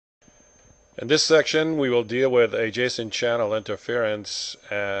In this section, we will deal with adjacent channel interference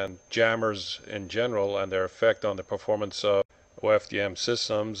and jammers in general and their effect on the performance of OFDM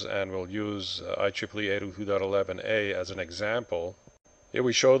systems, and we'll use IEEE 802.11a as an example. Here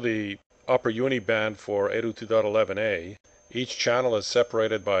we show the upper uniband for 802.11a. Each channel is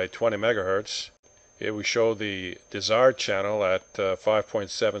separated by 20 megahertz. Here we show the desired channel at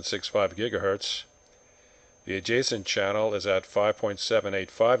 5.765 gigahertz. The adjacent channel is at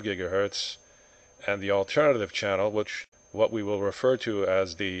 5.785 gigahertz, and the alternative channel, which what we will refer to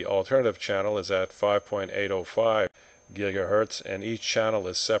as the alternative channel, is at 5.805 gigahertz, and each channel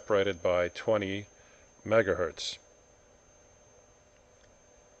is separated by 20 megahertz.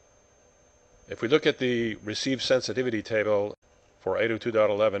 If we look at the receive sensitivity table for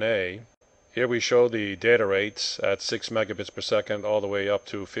 802.11a, here we show the data rates at 6 megabits per second all the way up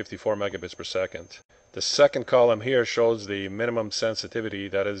to 54 megabits per second. The second column here shows the minimum sensitivity,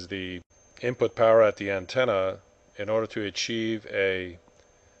 that is the input power at the antenna, in order to achieve a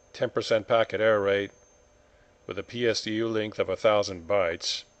 10% packet error rate with a PSDU length of 1000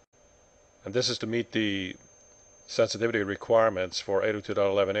 bytes. And this is to meet the sensitivity requirements for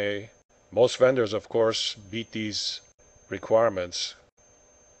 802.11a. Most vendors, of course, beat these requirements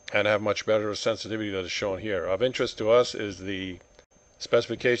and have much better sensitivity than is shown here. Of interest to us is the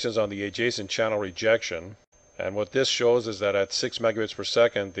specifications on the adjacent channel rejection. And what this shows is that at 6 megabits per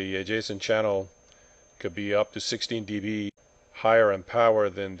second, the adjacent channel could be up to 16 dB higher in power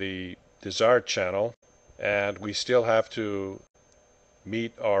than the desired channel, and we still have to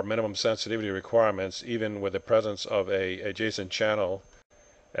meet our minimum sensitivity requirements even with the presence of a adjacent channel.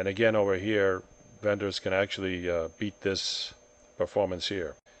 And again, over here, vendors can actually beat this performance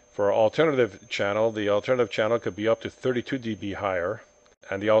here. For alternative channel, the alternative channel could be up to 32 dB higher,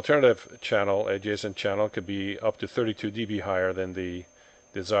 and the alternative channel, adjacent channel, could be up to 32 dB higher than the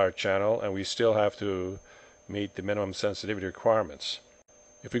desired channel, and we still have to meet the minimum sensitivity requirements.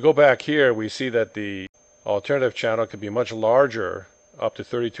 If we go back here, we see that the alternative channel could be much larger, up to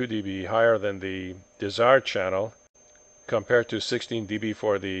 32 dB higher than the desired channel, compared to 16 dB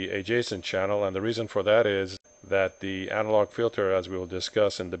for the adjacent channel. And the reason for that is that the analog filter, as we will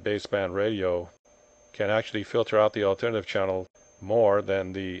discuss in the baseband radio, can actually filter out the alternative channel more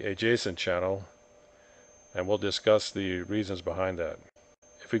than the adjacent channel, and we'll discuss the reasons behind that.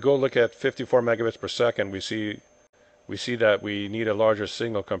 If we go look at 54 megabits per second, we see that we need a larger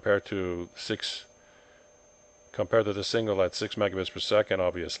signal compared to the signal at 6 megabits per second,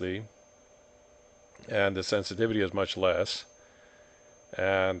 obviously, and the sensitivity is much less.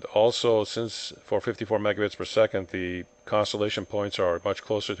 And also, since for 54 megabits per second the constellation points are much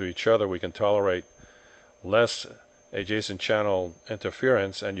closer to each other, we can tolerate less adjacent channel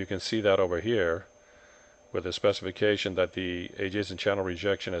interference, and you can see that over here with the specification that the adjacent channel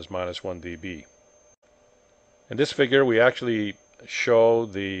rejection is -1 dB. In this figure, we actually show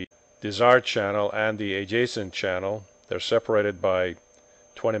the desired channel and the adjacent channel. They're separated by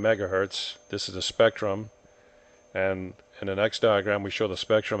 20 megahertz. This is the spectrum, and in the next diagram we show the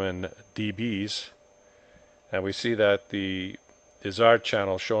spectrum in dBs, and we see that the desired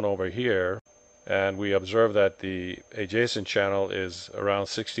channel shown over here, and we observe that the adjacent channel is around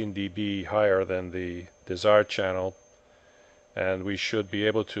 16 dB higher than the desired channel, and we should be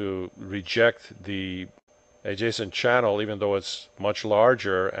able to reject the adjacent channel even though it's much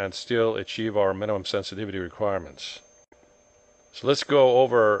larger and still achieve our minimum sensitivity requirements. So let's go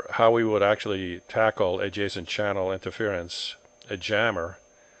over how we would actually tackle adjacent channel interference, a jammer,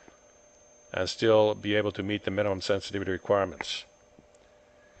 and still be able to meet the minimum sensitivity requirements.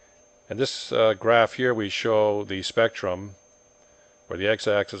 In this graph here, we show the spectrum, where the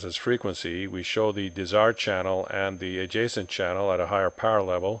x-axis is frequency. We show the desired channel and the adjacent channel at a higher power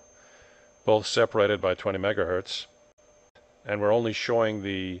level, both separated by 20 megahertz. And we're only showing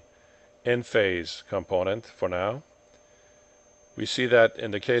the in-phase component for now. We see that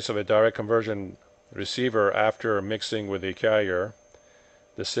in the case of a direct conversion receiver, after mixing with the carrier,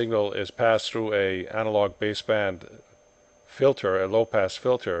 the signal is passed through a analog baseband filter, a low-pass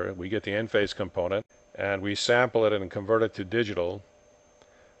filter. We get the in-phase component, and we sample it and convert it to digital.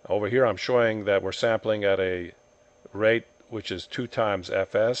 Over here I'm showing that we're sampling at a rate which is 2 times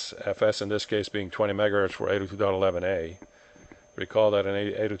FS, FS in this case being 20 megahertz for 802.11a. Recall that in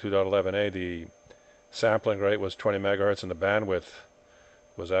 802.11a the sampling rate was 20 megahertz and the bandwidth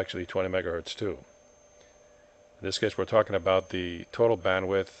was actually 20 megahertz too. In this case we're talking about the total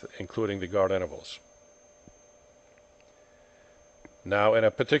bandwidth including the guard intervals. Now, in a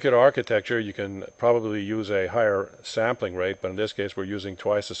particular architecture, you can probably use a higher sampling rate, but in this case we're using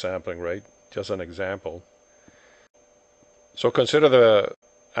twice the sampling rate, just an example. So consider the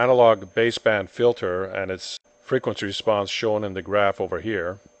analog baseband filter and its frequency response shown in the graph over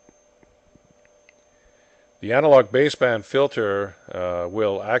here. The analog baseband filter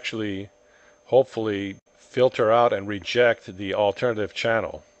will actually hopefully filter out and reject the alternative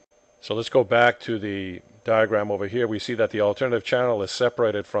channel. So let's go back to the diagram over here. We see that the alternative channel is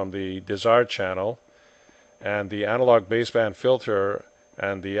separated from the desired channel, and the analog baseband filter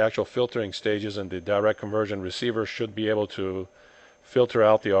and the actual filtering stages in the direct conversion receiver should be able to filter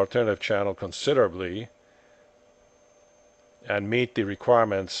out the alternative channel considerably and meet the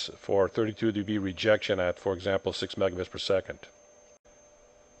requirements for 32 dB rejection at, for example, 6 megabits per second.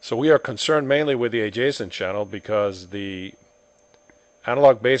 So we are concerned mainly with the adjacent channel because the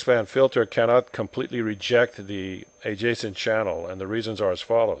analog baseband filter cannot completely reject the adjacent channel, and the reasons are as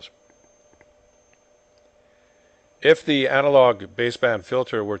follows. If the analog baseband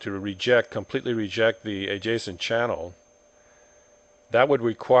filter were to completely reject the adjacent channel, that would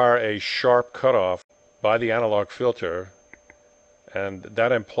require a sharp cutoff by the analog filter, and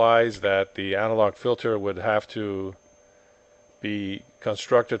that implies that the analog filter would have to be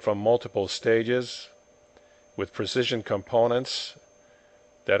constructed from multiple stages with precision components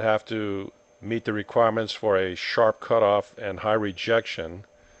that have to meet the requirements for a sharp cutoff and high rejection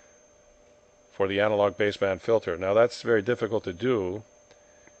for the analog baseband filter. Now that's very difficult to do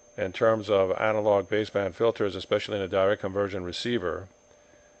in terms of analog baseband filters, especially in a direct conversion receiver,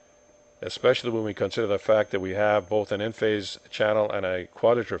 especially when we consider the fact that we have both an in-phase channel and a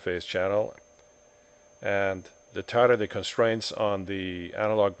quadrature phase channel, and the tighter the constraints on the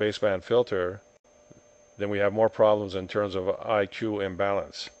analog baseband filter, then we have more problems in terms of IQ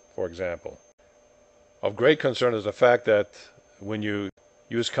imbalance, for example. Of great concern is the fact that when you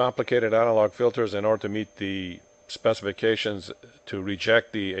use complicated analog filters in order to meet the specifications to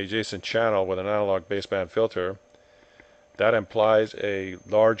reject the adjacent channel with an analog baseband filter, that implies a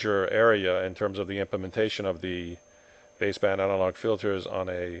larger area in terms of the implementation of the baseband analog filters on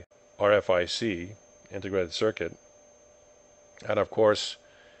a RFIC, integrated circuit. And of course,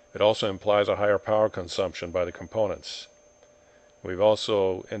 it also implies a higher power consumption by the components. We've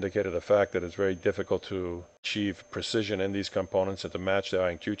also indicated the fact that it's very difficult to achieve precision in these components and to match the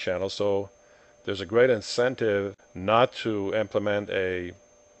IQ channel, so there's a great incentive not to implement a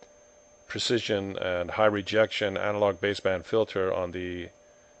precision and high rejection analog baseband filter on the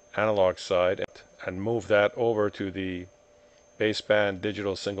analog side and move that over to the baseband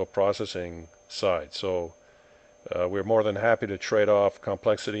digital signal processing side. So we're more than happy to trade off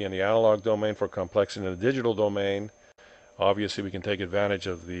complexity in the analog domain for complexity in the digital domain. Obviously, we can take advantage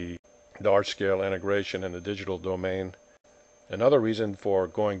of the large-scale integration in the digital domain. Another reason for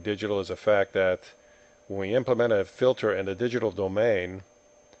going digital is the fact that when we implement a filter in the digital domain,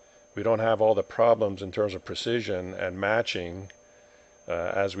 we don't have all the problems in terms of precision and matching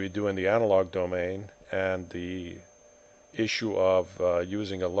as we do in the analog domain, and the issue of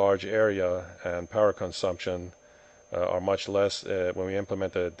using a large area and power consumption are much less when we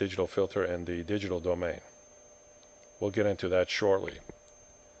implement a digital filter in the digital domain. We'll get into that shortly.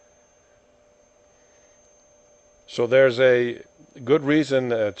 So there's a good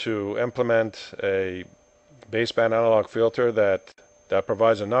reason to implement a baseband analog filter that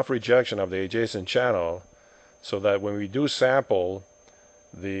provides enough rejection of the adjacent channel so that when we do sample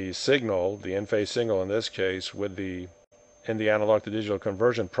the signal, the in-phase signal in this case, in the analog to digital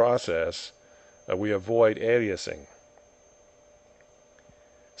conversion process, we avoid aliasing.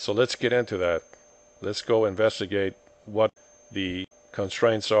 So let's get into that. Let's go investigate what the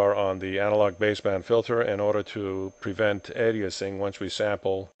constraints are on the analog baseband filter in order to prevent aliasing once we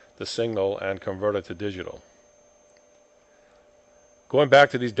sample the signal and convert it to digital. Going back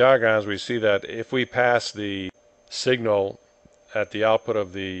to these diagrams, we see that if we pass the signal at the output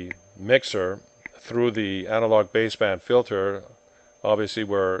of the mixer through the analog baseband filter, obviously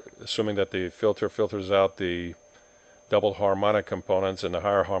we're assuming that the filter filters out the double harmonic components and the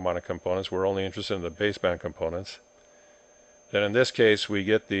higher harmonic components. We're only interested in the baseband components. Then in this case we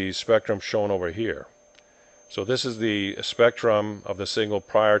get the spectrum shown over here. So this is the spectrum of the signal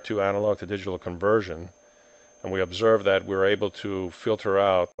prior to analog to digital conversion, and we observe that we're able to filter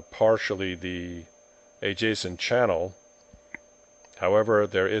out partially the adjacent channel. However,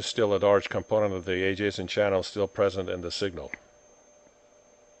 there is still a large component of the adjacent channel still present in the signal.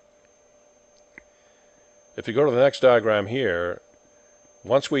 If you go to the next diagram here,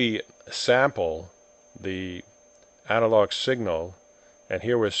 once we sample the analog signal, and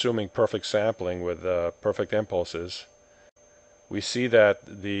here we're assuming perfect sampling with perfect impulses, we see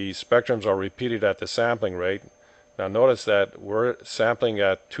that the spectrums are repeated at the sampling rate. Now notice that we're sampling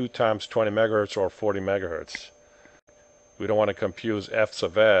at 2 times 20 megahertz or 40 megahertz. we don't want to confuse f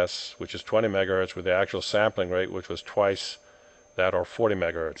sub s, which is 20 megahertz, with the actual sampling rate, which was twice that, or 40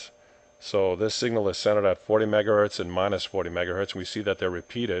 megahertz. So this signal is centered at 40 megahertz and minus 40 megahertz. We see that they're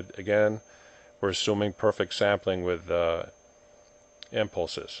repeated. Again, we're assuming perfect sampling with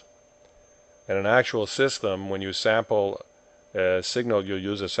impulses. In an actual system, when you sample a signal, you'll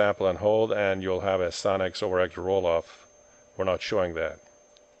use a sample and hold, and you'll have a sonics over X roll-off. We're not showing that.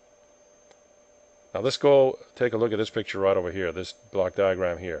 Now let's go take a look at this picture right over here, this block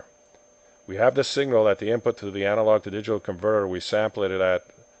diagram here. We have the signal at the input to the analog to digital converter. We sample it at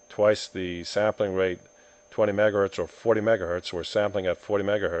twice the sampling rate, 20 megahertz or 40 megahertz. We're sampling at 40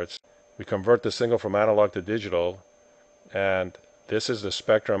 megahertz. We convert the signal from analog to digital, and this is the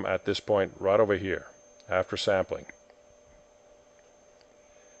spectrum at this point right over here after sampling.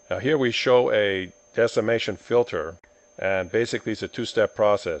 Now here we show a decimation filter, and basically it's a two-step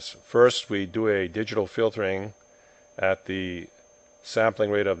process. First, we do a digital filtering at the sampling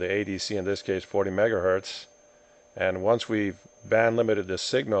rate of the ADC, in this case 40 megahertz, and once we've band limited the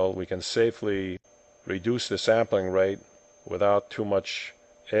signal, we can safely reduce the sampling rate without too much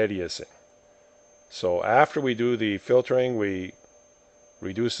aliasing. So after we do the filtering, we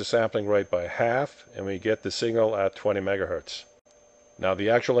reduce the sampling rate by half, and we get the signal at 20 megahertz. Now the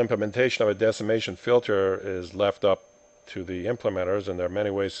actual implementation of a decimation filter is left up to the implementers, and there are many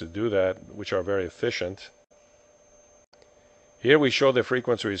ways to do that which are very efficient. Here we show the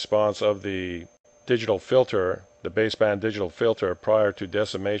frequency response of the digital filter, the baseband digital filter, prior to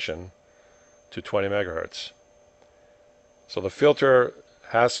decimation to 20 megahertz. So the filter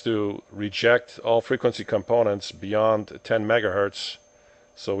has to reject all frequency components beyond 10 megahertz.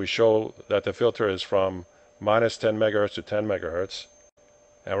 So we show that the filter is from minus 10 megahertz to 10 megahertz.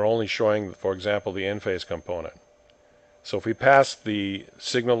 And we're only showing, for example, the in-phase component. So if we pass the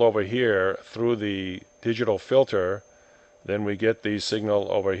signal over here through the digital filter, then we get the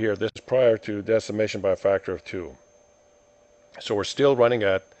signal over here. This is prior to decimation by a factor of 2. So we're still running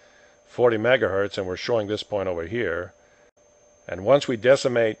at 40 megahertz, and we're showing this point over here. And once we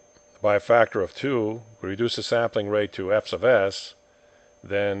decimate by a factor of 2, we reduce the sampling rate to f sub s,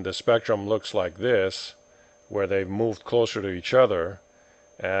 then the spectrum looks like this, where they've moved closer to each other,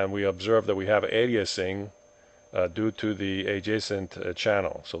 and we observe that we have aliasing due to the adjacent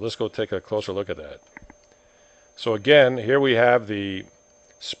channel. So let's go take a closer look at that. So again, here we have the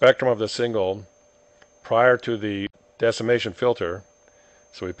spectrum of the signal prior to the decimation filter.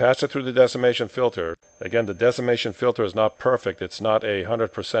 So we pass it through the decimation filter. Again, the decimation filter is not perfect. It's not a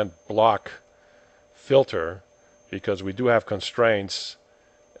 100% block filter, because we do have constraints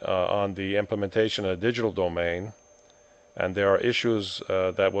on the implementation of the digital domain, and there are issues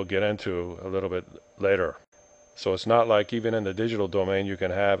that we'll get into a little bit later. So it's not like even in the digital domain you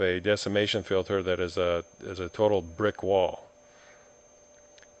can have a decimation filter that is a total brick wall.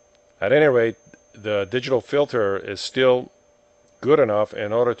 At any rate, the digital filter is still good enough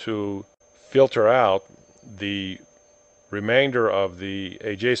in order to filter out the remainder of the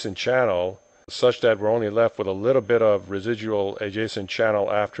adjacent channel, such that we're only left with a little bit of residual adjacent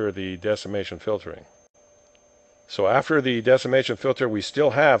channel after the decimation filtering. So after the decimation filter, we still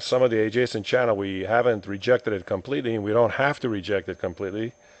have some of the adjacent channel. We haven't rejected it completely, and we don't have to reject it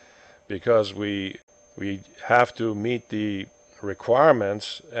completely, because we have to meet the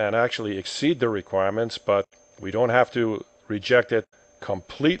requirements and actually exceed the requirements, but we don't have to reject it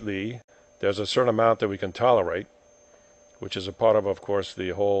completely. There's a certain amount that we can tolerate, which is a part of course, the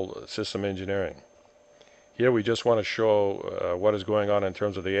whole system engineering. Here we just want to show what is going on in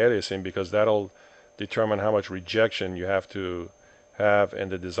terms of the aliasing, because that'll determine how much rejection you have to have in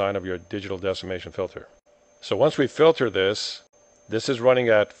the design of your digital decimation filter. So once we filter this is running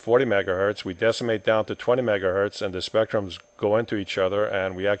at 40 megahertz. We decimate down to 20 megahertz, and the spectrums go into each other,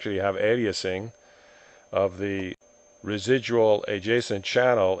 and we actually have aliasing of the residual adjacent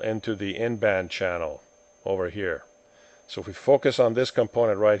channel into the in-band channel over here. So if we focus on this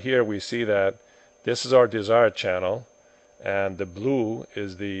component right here, we see that this is our desired channel, and the blue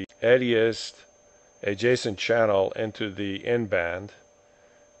is the aliased adjacent channel into the in-band,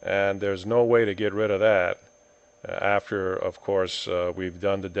 and there's no way to get rid of that after, of course, we've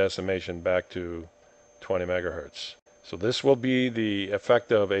done the decimation back to 20 megahertz. So this will be the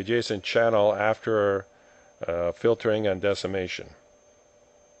effective adjacent channel after filtering and decimation.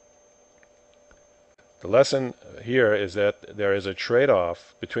 The lesson here is that there is a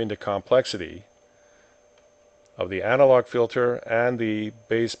trade-off between the complexity of the analog filter and the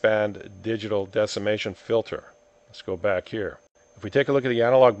baseband digital decimation filter. Let's go back here. If we take a look at the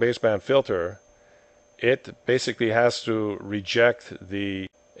analog baseband filter, it basically has to reject the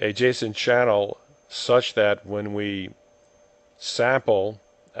adjacent channel such that when we sample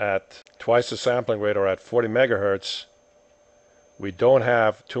at twice the sampling rate or at 40 megahertz, we don't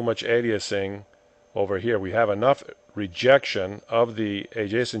have too much aliasing over here. We have enough rejection of the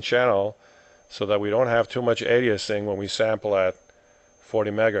adjacent channel so that we don't have too much aliasing when we sample at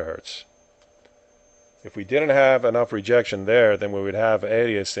 40 megahertz. If we didn't have enough rejection there, then we would have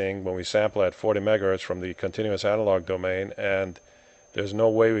aliasing when we sample at 40 megahertz from the continuous analog domain, and there's no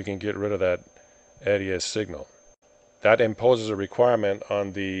way we can get rid of that alias signal. That imposes a requirement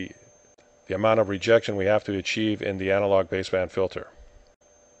on the amount of rejection we have to achieve in the analog baseband filter.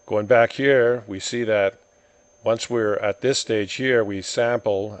 Going back here, we see that once we're at this stage here, we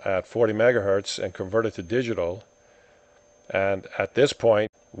sample at 40 megahertz and convert it to digital, and at this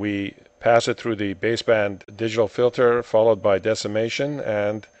point we pass it through the baseband digital filter followed by decimation,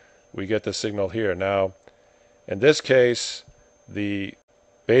 and we get the signal here. Now, in this case, the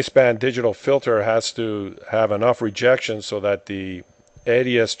baseband digital filter has to have enough rejection so that the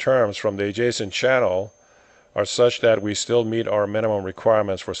ADS terms from the adjacent channel are such that we still meet our minimum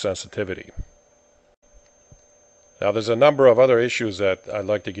requirements for sensitivity. Now, there's a number of other issues that I'd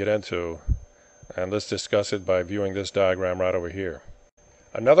like to get into, and let's discuss it by viewing this diagram right over here.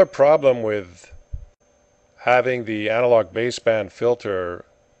 Another problem with having the analog baseband filter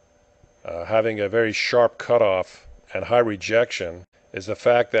having a very sharp cutoff and high rejection is the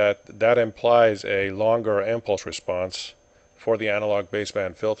fact that that implies a longer impulse response for the analog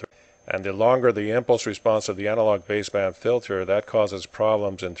baseband filter. And the longer the impulse response of the analog baseband filter, that causes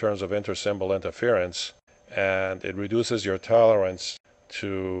problems in terms of intersymbol interference, and it reduces your tolerance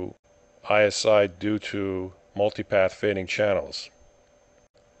to ISI due to multipath fading channels.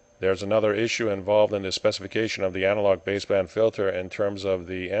 There's another issue involved in the specification of the analog baseband filter in terms of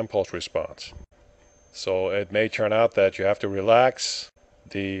the impulse response. So it may turn out that you have to relax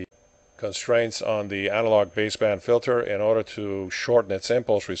the constraints on the analog baseband filter in order to shorten its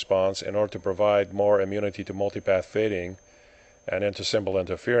impulse response in order to provide more immunity to multipath fading and intersymbol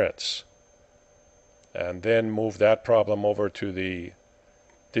interference, and then move that problem over to the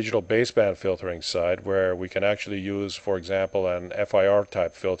digital baseband filtering side, where we can actually use, for example, an FIR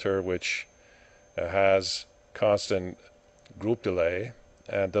type filter which has constant group delay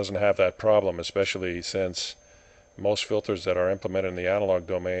and doesn't have that problem, especially since most filters that are implemented in the analog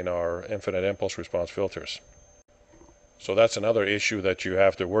domain are infinite impulse response filters. So that's another issue that you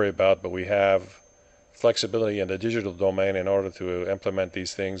have to worry about, but we have flexibility in the digital domain in order to implement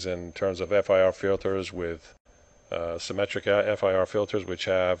these things in terms of FIR filters with symmetric FIR filters which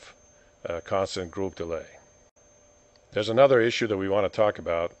have constant group delay. There's another issue that we want to talk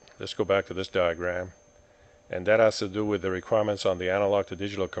about. Let's go back to this diagram, and that has to do with the requirements on the analog to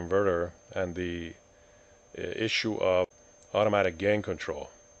digital converter and the issue of automatic gain control.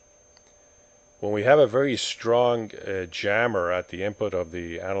 When we have a very strong jammer at the input of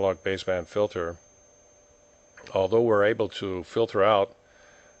the analog baseband filter, although we're able to filter out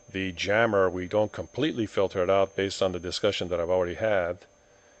the jammer, we don't completely filter it out based on the discussion that I've already had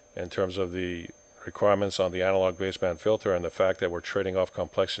in terms of the requirements on the analog baseband filter and the fact that we're trading off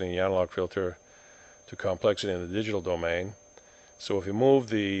complexity in the analog filter to complexity in the digital domain. So if you move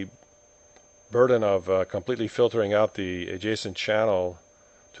the burden of completely filtering out the adjacent channel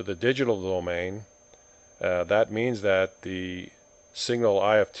to the digital domain, that means that the signal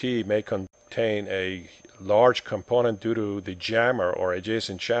IFT may contain a large component due to the jammer or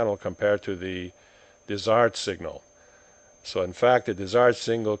adjacent channel compared to the desired signal. So in fact, the desired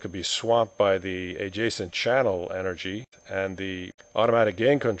signal could be swamped by the adjacent channel energy, and the automatic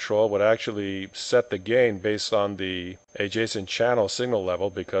gain control would actually set the gain based on the adjacent channel signal level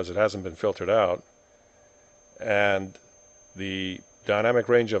because it hasn't been filtered out, and the dynamic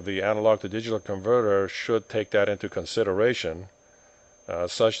range of the analog to digital converter should take that into consideration,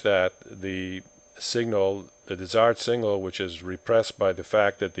 such that the signal, the desired signal, which is repressed by the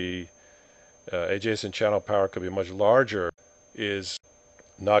fact that the adjacent channel power could be much larger, is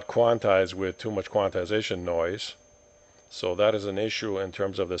not quantized with too much quantization noise. So that is an issue in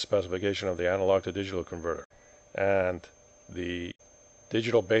terms of the specification of the analog to digital converter. And the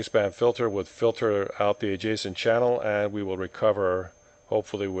digital baseband filter would filter out the adjacent channel, and we will recover,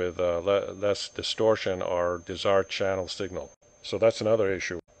 hopefully with less distortion, our desired channel signal. So that's another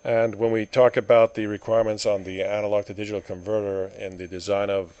issue. And when we talk about the requirements on the analog to digital converter in the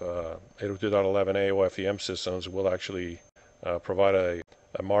design of 802.11a OFDM systems, we'll actually provide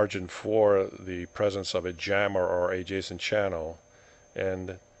a margin for the presence of a jammer or adjacent channel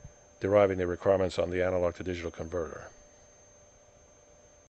and deriving the requirements on the analog to digital converter.